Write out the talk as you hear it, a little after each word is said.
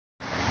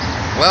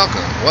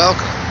welcome,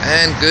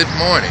 and good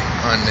morning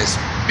on this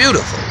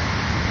beautiful,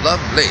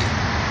 lovely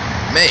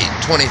May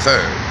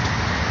 23rd,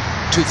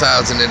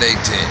 2018.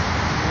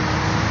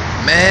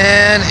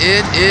 Man,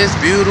 it is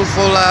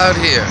beautiful out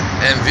here.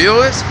 And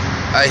viewers,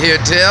 I hear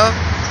tell,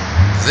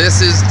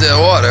 this is the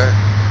order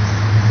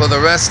for the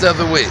rest of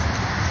the week.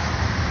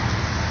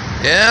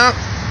 Yeah,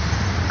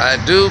 I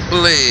do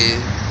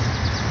believe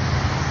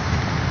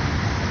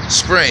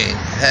spring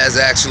has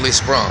actually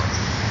sprung.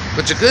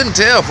 But you couldn't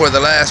tell for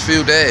the last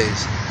few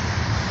days.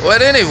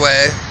 But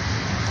anyway,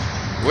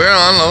 we're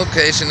on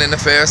location in the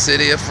fair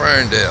city of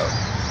Ferndale.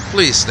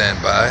 Please stand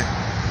by.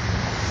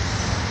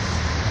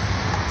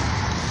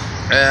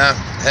 Yeah,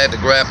 had to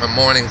grab my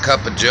morning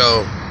cup of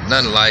joe.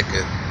 Nothing like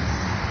it.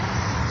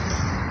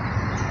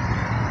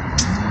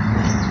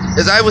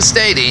 As I was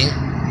stating,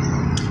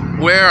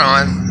 we're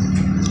on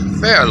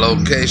fair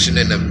location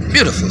in the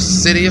beautiful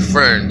city of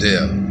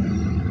Ferndale,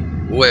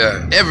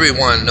 where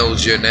everyone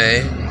knows your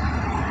name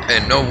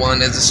and no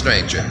one is a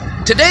stranger.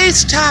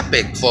 Today's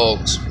topic,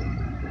 folks,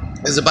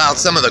 is about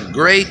some of the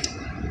great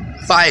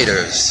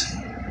fighters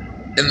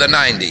in the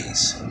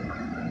 90s,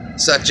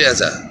 such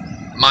as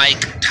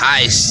Mike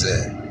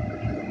Tyson,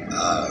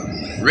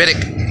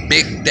 Riddick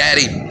Big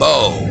Daddy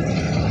Bowe,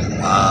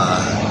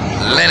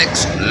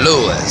 Lennox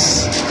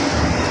Lewis,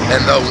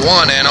 and the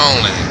one and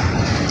only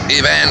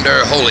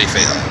Evander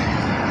Holyfield.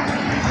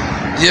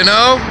 You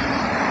know,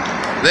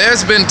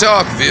 there's been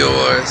talk,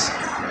 viewers,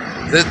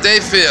 that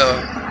they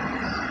feel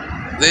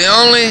the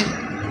only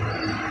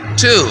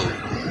two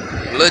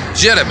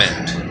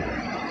legitimate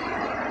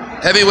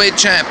heavyweight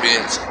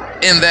champions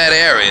in that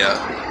area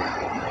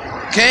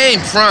came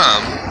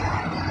from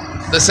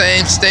the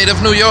same state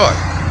of New York,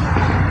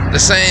 the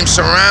same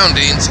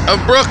surroundings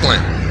of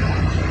Brooklyn.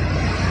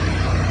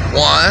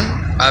 One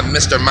of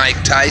Mr.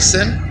 Mike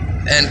Tyson,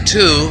 and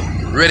two,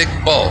 Riddick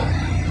Bowe.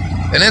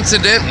 And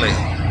incidentally,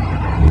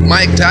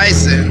 Mike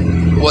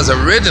Tyson was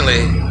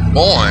originally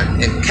born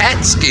in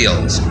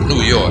Catskills,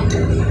 New York.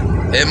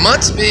 It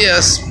must be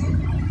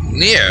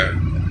near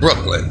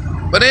Brooklyn.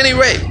 But at any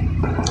rate,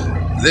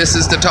 this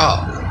is the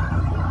talk.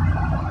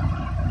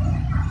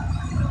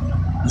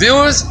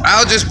 Viewers,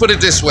 I'll just put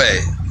it this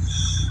way.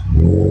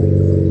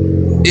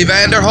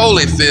 Evander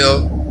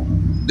Holyfield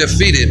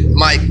defeated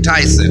Mike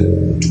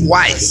Tyson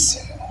twice.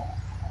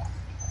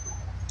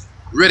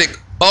 Riddick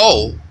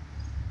Bowe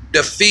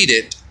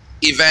defeated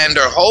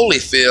Evander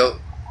Holyfield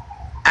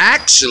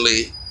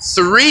actually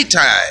 3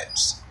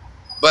 times.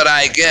 But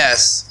I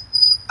guess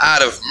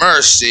out of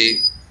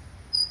mercy,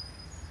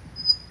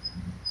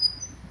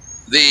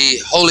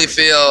 the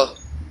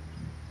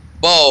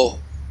Holyfield-Bowe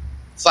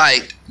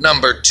fight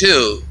number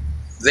 2,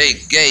 they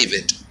gave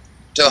it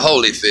to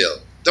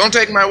Holyfield. Don't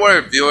take my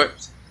word,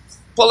 viewers.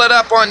 Pull it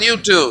up on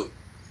YouTube.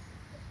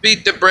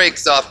 Beat the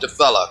brakes off the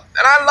fella.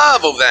 And I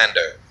love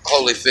Evander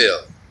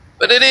Holyfield.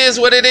 But it is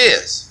what it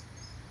is.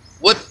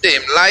 Whooped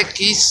him like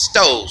he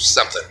stole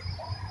something.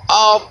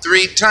 All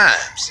 3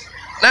 times.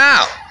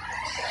 Now,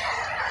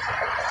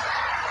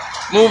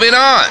 moving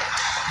on.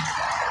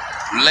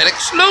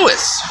 Lennox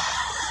Lewis.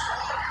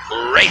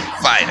 Great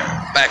fighter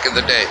back in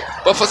the day.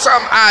 But for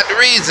some odd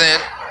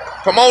reason,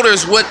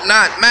 promoters would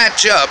not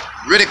match up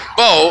Riddick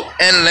Bowe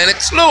and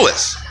Lennox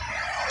Lewis.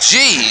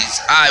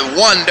 Geez, I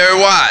wonder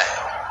why.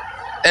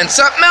 And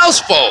something else,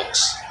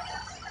 folks.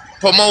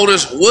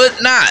 Promoters would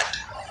not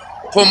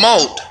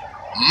promote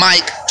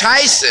Mike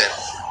Tyson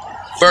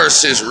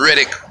versus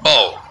Riddick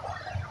Bowe.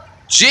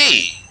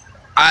 Gee,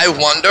 I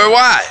wonder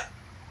why.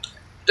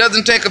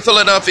 Doesn't take a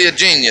Philadelphia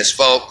genius,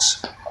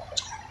 folks.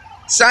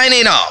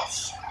 Signing off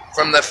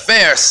from the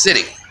fair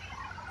city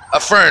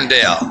of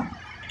Ferndale,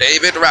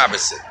 David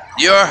Robertson,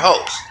 your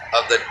host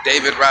of the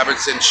David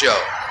Robertson Show.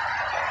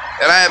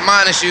 And I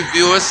admonish you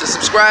viewers to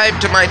subscribe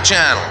to my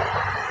channel,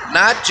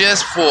 not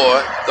just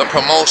for the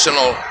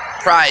promotional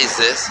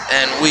prizes,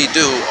 and we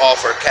do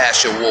offer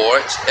cash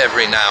awards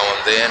every now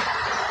and then,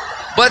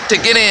 but to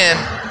get in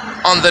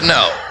on the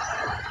know.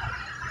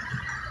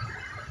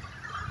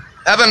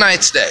 Have a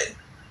nice day.